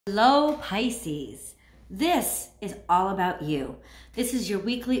Hello, Pisces. This is all about you. This is your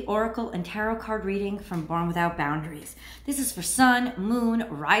weekly oracle and tarot card reading from Born Without Boundaries. This is for Sun, Moon,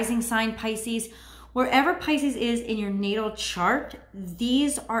 Rising sign Pisces. Wherever Pisces is in your natal chart,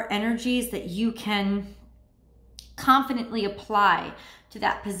 these are energies that you can confidently apply to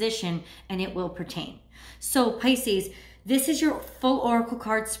that position and it will pertain. So Pisces, this is your full oracle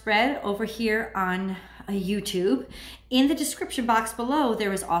card spread over here on YouTube. In the description box below,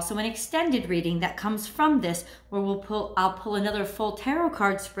 there is also an extended reading that comes from this where I'll pull another full tarot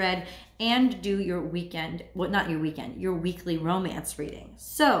card spread and do your weekend, well, not your weekend, your weekly romance reading.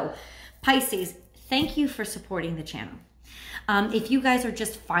 So Pisces, thank you for supporting the channel. If you guys are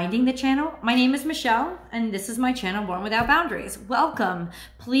just finding the channel, my name is Michelle and this is my channel, Born Without Boundaries. Welcome.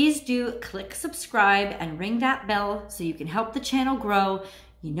 Please do click subscribe and ring that bell so you can help the channel grow.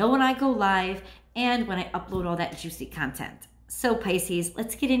 You know when I go live and when I upload all that juicy content. So Pisces,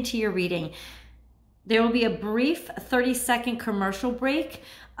 let's get into your reading. There will be a brief 30-second commercial break.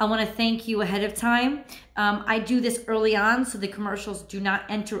 I want to thank you ahead of time. I do this early on so the commercials do not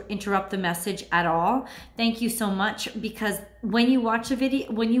interrupt the message at all. Thank you so much, because when you watch a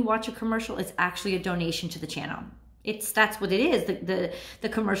video, when you watch a commercial, it's actually a donation to the channel. That's what it is. The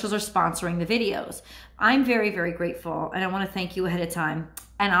commercials are sponsoring the videos. I'm very, very grateful and I want to thank you ahead of time,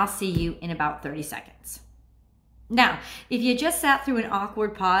 and I'll see you in about 30 seconds. Now, if you just sat through an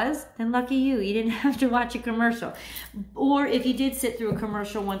awkward pause, then lucky you, you didn't have to watch a commercial. Or if you did sit through a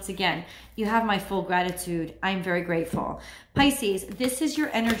commercial once again, you have my full gratitude. I'm very grateful. Pisces, this is your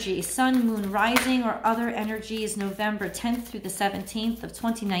energy, Sun, Moon, Rising, or other energies, November 10th through the 17th of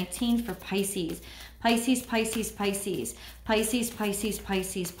 2019 for Pisces. Pisces, Pisces, Pisces, Pisces, Pisces,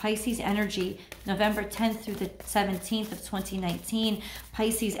 Pisces, Pisces energy, November 10th through the 17th of 2019.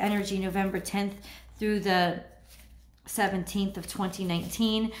 Pisces energy, November 10th through the 17th of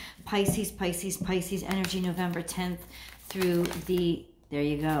 2019. Pisces, Pisces, Pisces energy, November 10th through the, there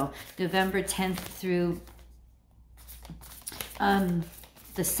you go, November 10th through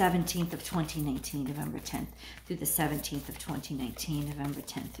the 17th of 2019, November 10th through the 17th of 2019, November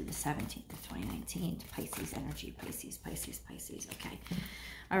 10th through the 17th of 2019, Pisces energy, Pisces, Pisces, Pisces, okay.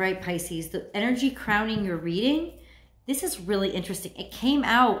 All right, Pisces, the energy crowning your reading, this is really interesting. It came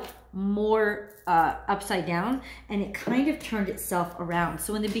out more upside down and it kind of turned itself around.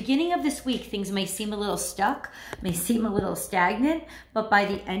 So in the beginning of this week, things may seem a little stuck, may seem a little stagnant, but by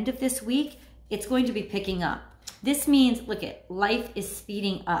the end of this week, it's going to be picking up. This means, look at, life is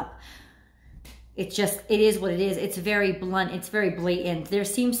speeding up. It is what it is. It's very blunt. It's very blatant. There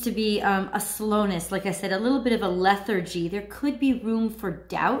seems to be a slowness, like I said, a little bit of a lethargy. There could be room for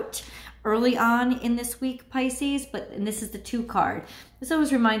doubt early on in this week, Pisces, and this is the 2 card. This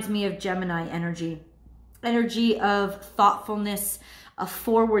always reminds me of Gemini energy. Energy of thoughtfulness, of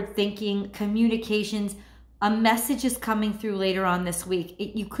forward thinking, communications. A message is coming through later on this week.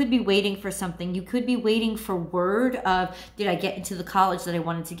 You could be waiting for something. You could be waiting for word of, did I get into the college that I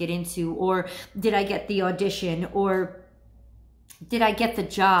wanted to get into? Or did I get the audition? Or did I get the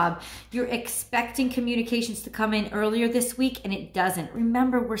job? You're expecting communications to come in earlier this week and it doesn't.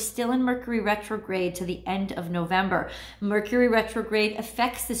 Remember, we're still in Mercury retrograde to the end of November. Mercury retrograde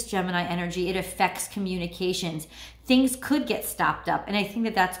affects this Gemini energy. It affects communications. Things could get stopped up, and I think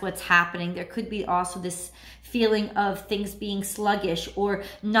that that's what's happening. There could be also this feeling of things being sluggish or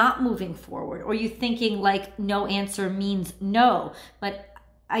not moving forward, or you thinking like no answer means no, but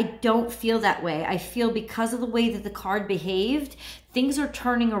I don't feel that way. I feel because of the way that the card behaved, things are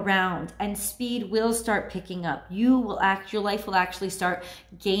turning around and speed will start picking up. Your life will actually start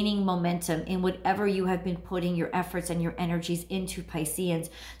gaining momentum in whatever you have been putting your efforts and your energies into, Pisceans.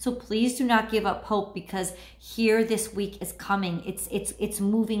 So please do not give up hope, because here this week is coming. It's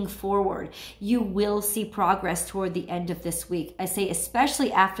moving forward. You will see progress toward the end of this week. I say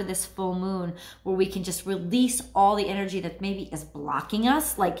especially after this full moon, where we can just release all the energy that maybe is blocking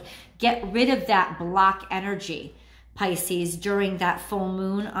us, like get rid of that block energy, Pisces, during that full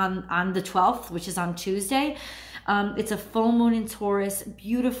moon on the 12th, which is on Tuesday. It's a full moon in Taurus,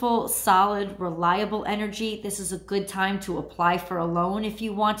 beautiful, solid, reliable energy. This is a good time to apply for a loan if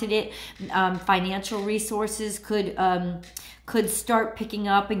you wanted it. Financial resources could start picking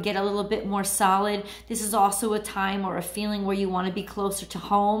up and get a little bit more solid. This is also a time or a feeling where you want to be closer to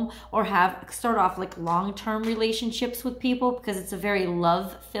home or start off like long-term relationships with people, because it's a very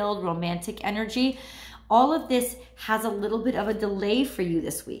love-filled, romantic energy. All of this has a little bit of a delay for you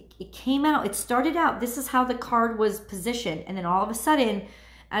this week. It started out, this is how the card was positioned, and then all of a sudden,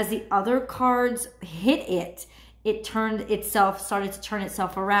 as the other cards hit it, it started to turn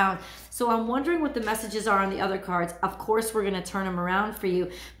itself around. So I'm wondering what the messages are on the other cards. Of course, we're going to turn them around for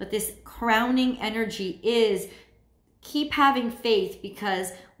you. But this crowning energy is keep having faith,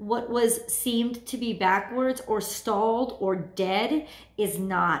 because what was seemed to be backwards or stalled or dead is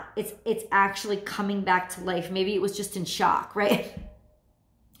not. It's actually coming back to life. Maybe it was just in shock, right?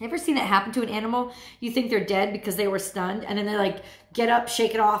 Ever seen that happen to an animal? You think they're dead because they were stunned, and then they like get up,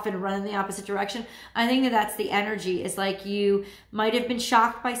 shake it off, and run in the opposite direction. I think that that's the energy. Is like you might have been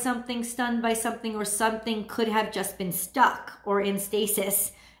shocked by something, stunned by something, or something could have just been stuck or in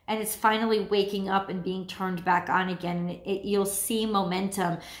stasis, and it's finally waking up and being turned back on again. And you'll see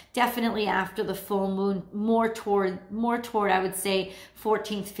momentum definitely after the full moon, more toward I would say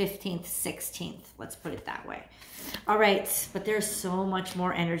 14th, 15th, 16th. Let's put it that way. All right, but there's so much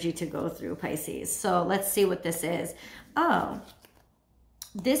more energy to go through, Pisces. So let's see what this is. Oh,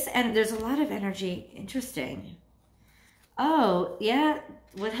 and there's a lot of energy. Interesting. Oh, yeah.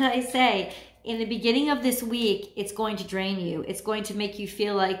 What did I say? In the beginning of this week, it's going to drain you. It's going to make you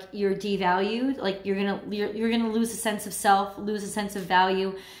feel like you're devalued, like you're gonna lose a sense of self, lose a sense of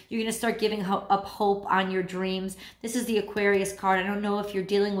value. You're gonna start giving up hope on your dreams. This is the Aquarius card. I don't know if you're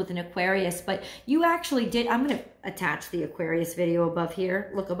dealing with an Aquarius, but you actually did. I'm gonna attach the Aquarius video above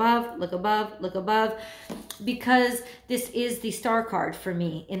here. Look above, look above, look above, because this is the star card for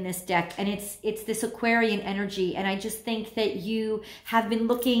me in this deck, and it's this Aquarian energy. And I just think that you have been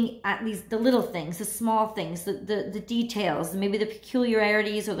looking at the little things, the small things, the details, maybe the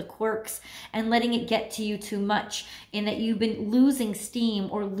peculiarities or the quirks, and letting it get to you too much, in that you've been losing steam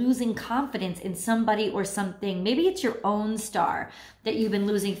or losing confidence in somebody or something. Maybe it's your own star that you've been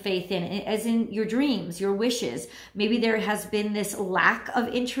losing faith in, as in your dreams, your wishes. Maybe there has been this lack of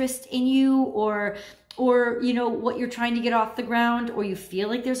interest in you, or you know, what you're trying to get off the ground, or you feel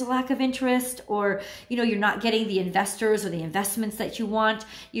like there's a lack of interest, or, you know, you're not getting the investors or the investments that you want.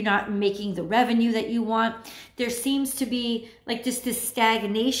 You're not making the revenue that you want. There seems to be like just this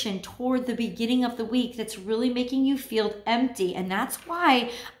stagnation toward the beginning of the week that's really making you feel empty. And that's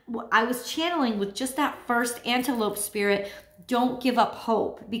why I was channeling with just that first antelope spirit. Don't give up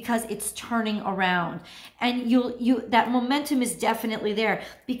hope, because it's turning around, and that momentum is definitely there,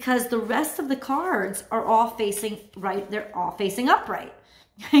 because the rest of the cards are all facing right. They're all facing upright.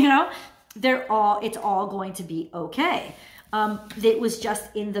 You know, it's all going to be okay. It was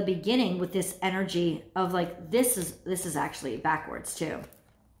just in the beginning with this energy of like, this is actually backwards too.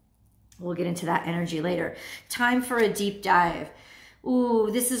 We'll get into that energy later. Time for a deep dive. Ooh,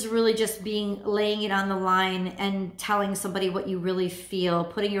 this is really just laying it on the line and telling somebody what you really feel,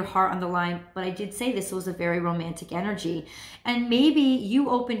 putting your heart on the line. But I did say this was a very romantic energy. And maybe you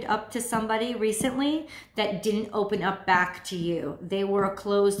opened up to somebody recently that didn't open up back to you. They were a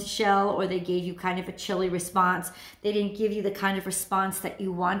closed shell, or they gave you kind of a chilly response. They didn't give you the kind of response that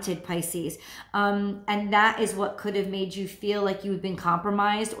you wanted, Pisces. And that is what could have made you feel like you had been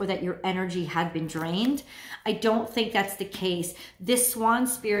compromised, or that your energy had been drained. I don't think that's the case. This swan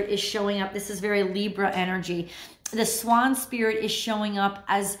spirit is showing up. This is very Libra energy. The swan spirit is showing up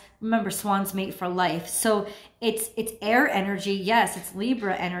as, remember, swans mate for life. So it's air energy. Yes, it's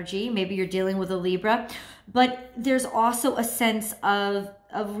Libra energy. Maybe you're dealing with a Libra, but there's also a sense of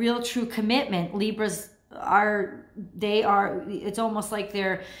real true commitment. Libras it's almost like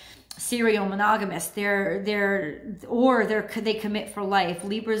they're serial monogamous. They commit for life.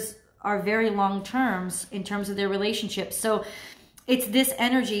 Libras are very long terms in terms of their relationships. So it's this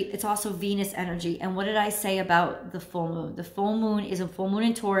energy. It's also Venus energy. And what did I say about the full moon? The full moon is a full moon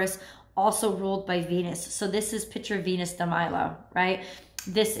in Taurus, also ruled by Venus. So this is picture Venus de Milo, right?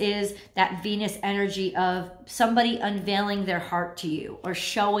 This is that Venus energy of somebody unveiling their heart to you, or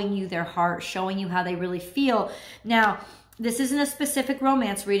showing you their heart, showing you how they really feel. Now, this isn't a specific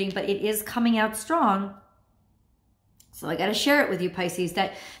romance reading, but it is coming out strong. So I got to share it with you, Pisces,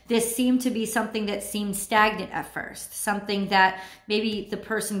 that this seemed to be something that seemed stagnant at first. Something that maybe the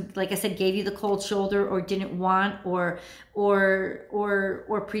person, like I said, gave you the cold shoulder, or didn't want, or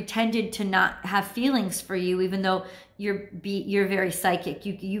pretended to not have feelings for you, even though you're very psychic.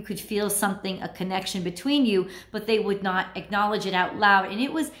 You could feel something, a connection between you, but they would not acknowledge it out loud. And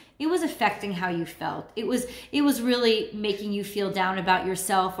it was affecting how you felt. It was really making you feel down about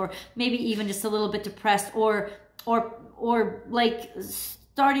yourself, or maybe even just a little bit depressed, or like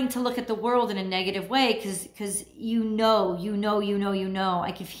starting to look at the world in a negative way, because you know.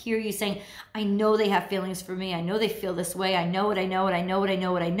 I can hear you saying, I know they have feelings for me. I know they feel this way. I know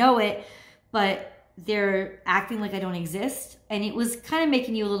it, but they're acting like I don't exist. And it was kind of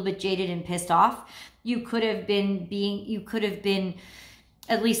making you a little bit jaded and pissed off. You could have been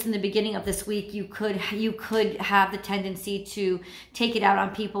at least in the beginning of this week, you could have the tendency to take it out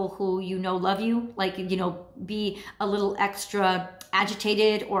on people who you know love you, like, you know, be a little extra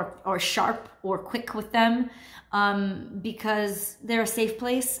agitated or sharp or quick with them, because they're a safe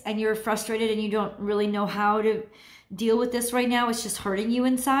place and you're frustrated and you don't really know how to deal with this right now. It's just hurting you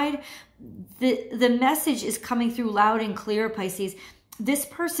inside. The message is coming through loud and clear, Pisces. This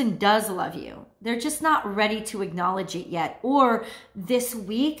person does love you. They're just not ready to acknowledge it yet. Or this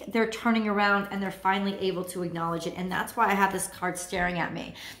week, they're turning around and they're finally able to acknowledge it. And that's why I have this card staring at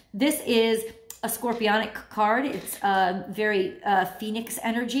me. This is a scorpionic card. It's very phoenix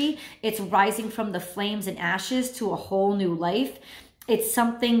energy. It's rising from the flames and ashes to a whole new life. It's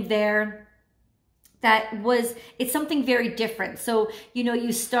something there it's something very different. So, you know,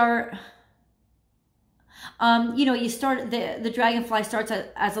 you start... the dragonfly starts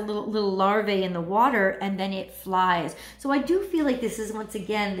as a little larvae in the water, and then it flies. So I do feel like this is, once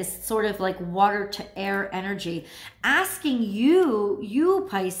again, this sort of like water to air energy, asking you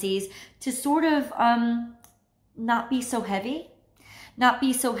Pisces, to sort of not be so heavy,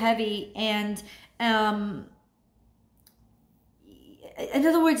 and in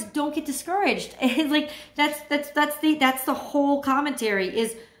other words, don't get discouraged. Like that's the whole commentary,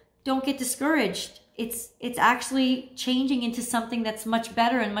 is don't get discouraged. It's actually changing into something that's much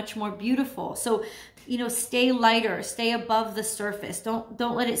better and much more beautiful. So, you know, stay lighter, stay above the surface.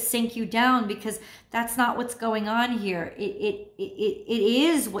 Don't let it sink you down, because that's not what's going on here. It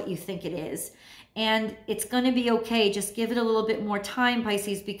is what you think it is. And it's going to be okay. Just give it a little bit more time,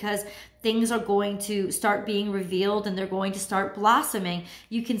 Pisces, because things are going to start being revealed and they're going to start blossoming.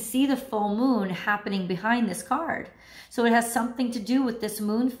 You can see the full moon happening behind this card. So it has something to do with this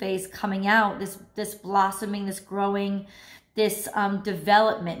moon phase coming out, this blossoming, this growing, this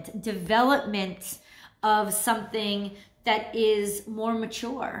development of something that is more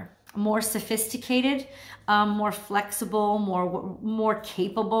mature, more sophisticated, more flexible, more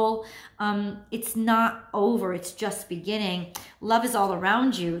capable. It's not over, it's just beginning. Love is all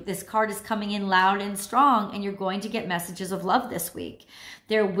around you. This card is coming in loud and strong, and you're going to get messages of love this week.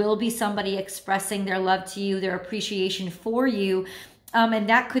 There will be somebody expressing their love to you, their appreciation for you. And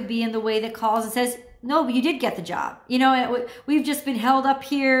that could be in the way that calls and says, no, but you did get the job. You know, we've just been held up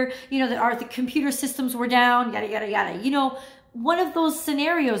here. You know, the computer systems were down, yada, yada, yada. You know, one of those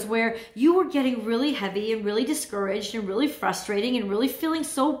scenarios where you were getting really heavy and really discouraged and really frustrating and really feeling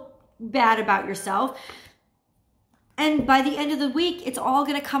so bad about yourself. And by the end of the week, it's all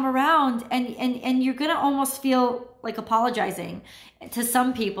going to come around, and you're going to almost feel like apologizing to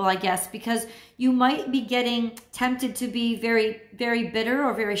some people, I guess, because you might be getting tempted to be very, very bitter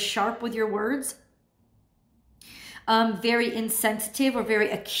or very sharp with your words. Very insensitive or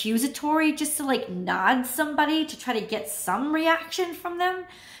very accusatory, just to like nod somebody to try to get some reaction from them,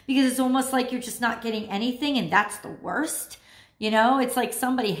 because it's almost like you're just not getting anything, and that's the worst. You know, it's like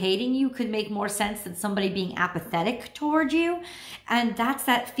somebody hating you could make more sense than somebody being apathetic toward you. And that's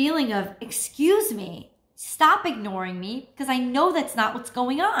that feeling of, excuse me, stop ignoring me, because I know that's not what's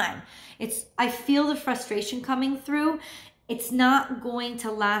going on. I feel the frustration coming through. It's not going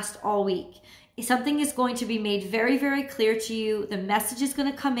to last all week. Something is going to be made very, very clear to you. The message is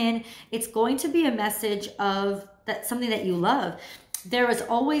going to come in. It's going to be a message of something that you love. There is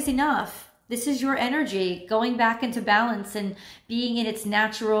always enough. This is your energy going back into balance and being in its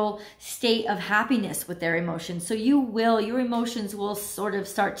natural state of happiness with their emotions. So your emotions will sort of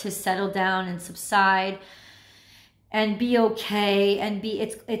start to settle down and subside and be okay, and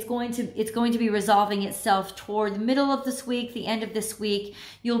it's going to be resolving itself toward the middle of this week, the end of this week.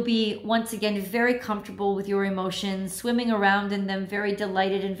 You'll be once again very comfortable with your emotions, swimming around in them, very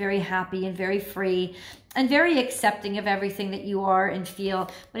delighted and very happy and very free and very accepting of everything that you are and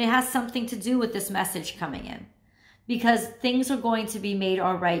feel. But it has something to do with this message coming in, because things are going to be made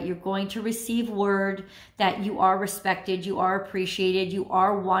all right. You're going to receive word that you are respected, you are appreciated, you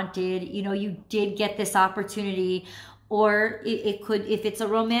are wanted. You know, you did get this opportunity. Or it could, if it's a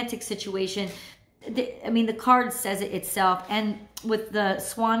romantic situation, the card says it itself. And with the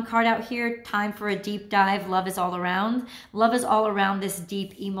Swan card out here, time for a deep dive. Love is all around. Love is all around. This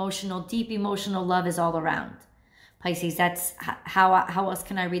deep emotional love is all around. Pisces, that's how else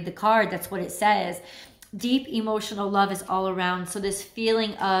can I read the card? That's what it says. Deep emotional love is all around. So this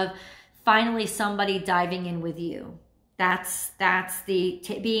feeling of finally somebody diving in with you. That's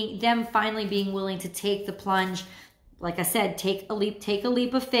them finally being willing to take the plunge. Like I said, take a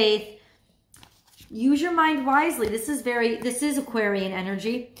leap of faith. Use your mind wisely. This is Aquarian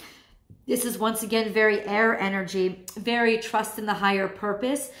energy. This is once again very air energy, very trust in the higher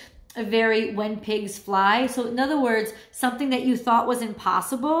purpose. a very when pigs fly. So in other words, something that you thought was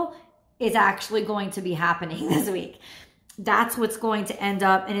impossible is actually going to be happening this week. That's what's going to end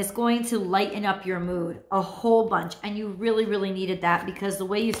up, and it's going to lighten up your mood a whole bunch. And you really, really needed that, because the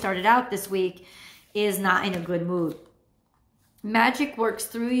way you started out this week is not in a good mood. Magic works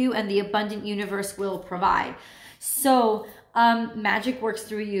through you, and the abundant universe will provide. So magic works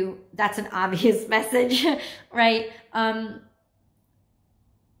through you. That's an obvious message, right?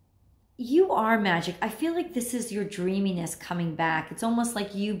 You are magic. I feel like this is your dreaminess coming back. It's almost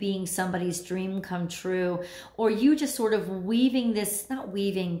like you being somebody's dream come true, or you just sort of weaving this, not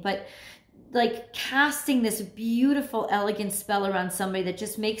weaving, but like casting this beautiful, elegant spell around somebody that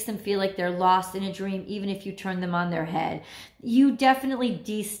just makes them feel like they're lost in a dream, even if you turn them on their head. You definitely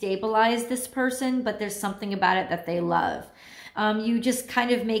destabilize this person, but there's something about it that they love. You just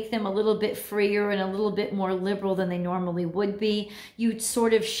kind of make them a little bit freer and a little bit more liberal than they normally would be. You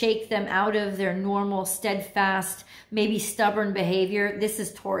sort of shake them out of their normal, steadfast, maybe stubborn behavior. This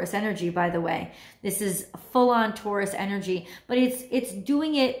is Taurus energy, by the way. This is full-on Taurus energy, but it's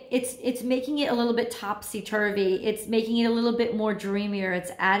doing it, it's making it a little bit topsy-turvy. It's making it a little bit more dreamier.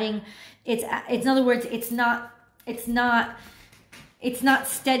 It's adding, it's in other words, it's not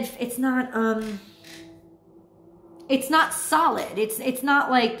solid. It's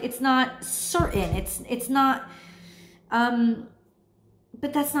not like, it's not certain. It's not,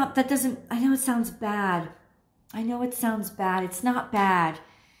 but that doesn't, I know it sounds bad. I know it sounds bad. It's not bad.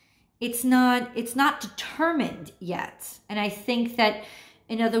 It's not determined yet. And I think that,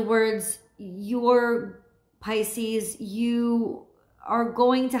 in other words, your Pisces, you are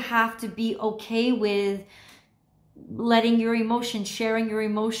going to have to be okay with letting your emotions, sharing your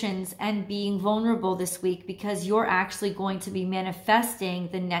emotions, and being vulnerable this week, because you're actually going to be manifesting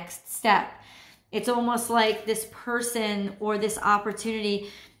the next step. It's almost like this person or this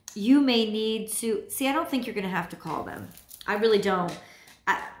opportunity, you may need to, see, I don't think you're going to have to call them. I really don't.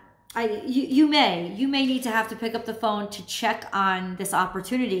 You may need to have to pick up the phone to check on this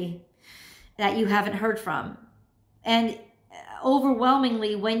opportunity that you haven't heard from. And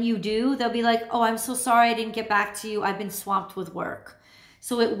overwhelmingly, when you do, they'll be like, oh, I'm so sorry I didn't get back to you. I've been swamped with work.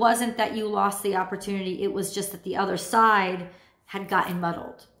 So it wasn't that you lost the opportunity. It was just that the other side had gotten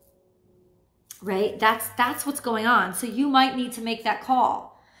muddled, right? That's what's going on. So you might need to make that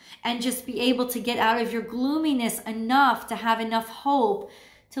call and just be able to get out of your gloominess enough to have enough hope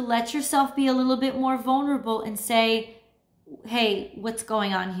to let yourself be a little bit more vulnerable and say, hey, what's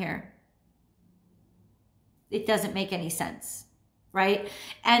going on here? It doesn't make any sense, right?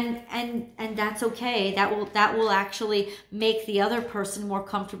 And that's okay. That will actually make the other person more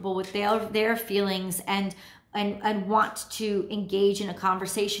comfortable with their feelings and want to engage in a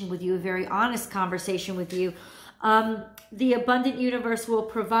conversation with you, a very honest conversation with you. The abundant universe will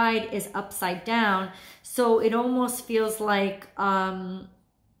provide is upside down, so it almost feels like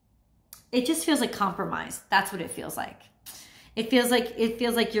it just feels like compromise. That's what it feels like. It feels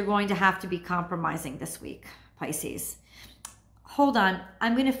like you're going to have to be compromising this week, Pisces. Hold on.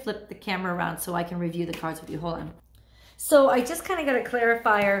 I'm going to flip the camera around so I can review the cards with you. Hold on. So I just kind of got a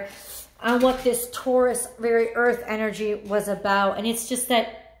clarifier on what this Taurus, very earth energy was about. And it's just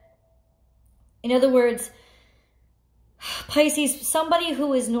that, in other words, Pisces, somebody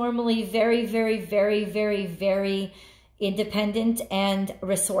who is normally very, very, very, very, very independent and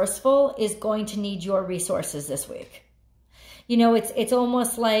resourceful is going to need your resources this week. You know, it's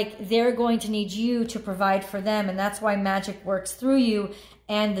almost like they're going to need you to provide for them. And that's why magic works through you.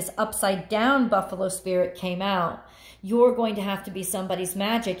 And this upside down buffalo spirit came out. You're going to have to be somebody's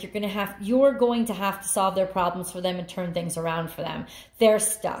magic. You're going to have to solve their problems for them and turn things around for them. They're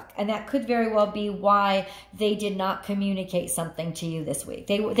stuck. And that could very well be why they did not communicate something to you this week.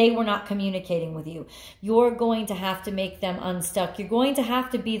 They were not communicating with you. You're going to have to make them unstuck. You're going to have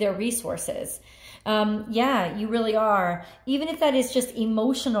to be their resources. Yeah, you really are. Even if that is just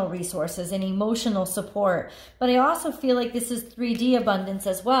emotional resources and emotional support. But I also feel like this is 3D abundance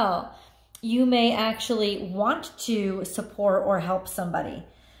as well. You may actually want to support or help somebody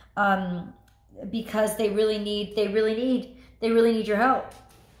because they really need your help.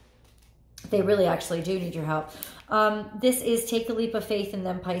 They really actually do need your help. This is take a leap of faith in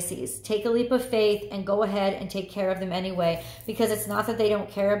them, Pisces. Take a leap of faith and go ahead and take care of them anyway, because it's not that they don't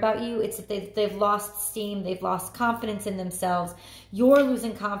care about you. It's that they've lost steam. They've lost confidence in themselves. You're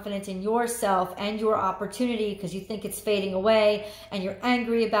losing confidence in yourself and your opportunity because you think it's fading away, and you're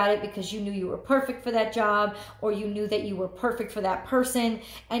angry about it because you knew you were perfect for that job, or you knew that you were perfect for that person.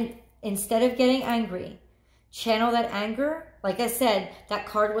 And instead of getting angry, channel that anger. Like I said, that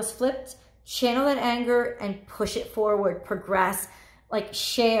card was flipped. Channel that anger and push it forward, progress, like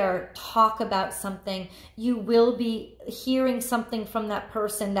share, talk about something. You will be hearing something from that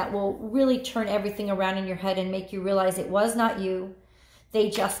person that will really turn everything around in your head and make you realize it was not you. They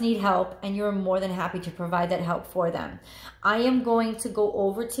just need help, and you're more than happy to provide that help for them. I am going to go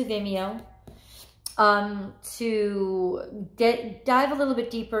over to Vimeo to dive a little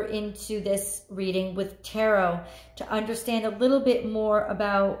bit deeper into this reading with tarot to understand a little bit more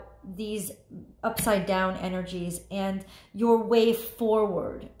about these upside down energies and your way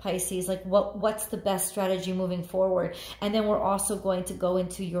forward, Pisces. Like what's the best strategy moving forward? And then we're also going to go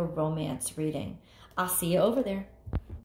into your romance reading. I'll see you over there.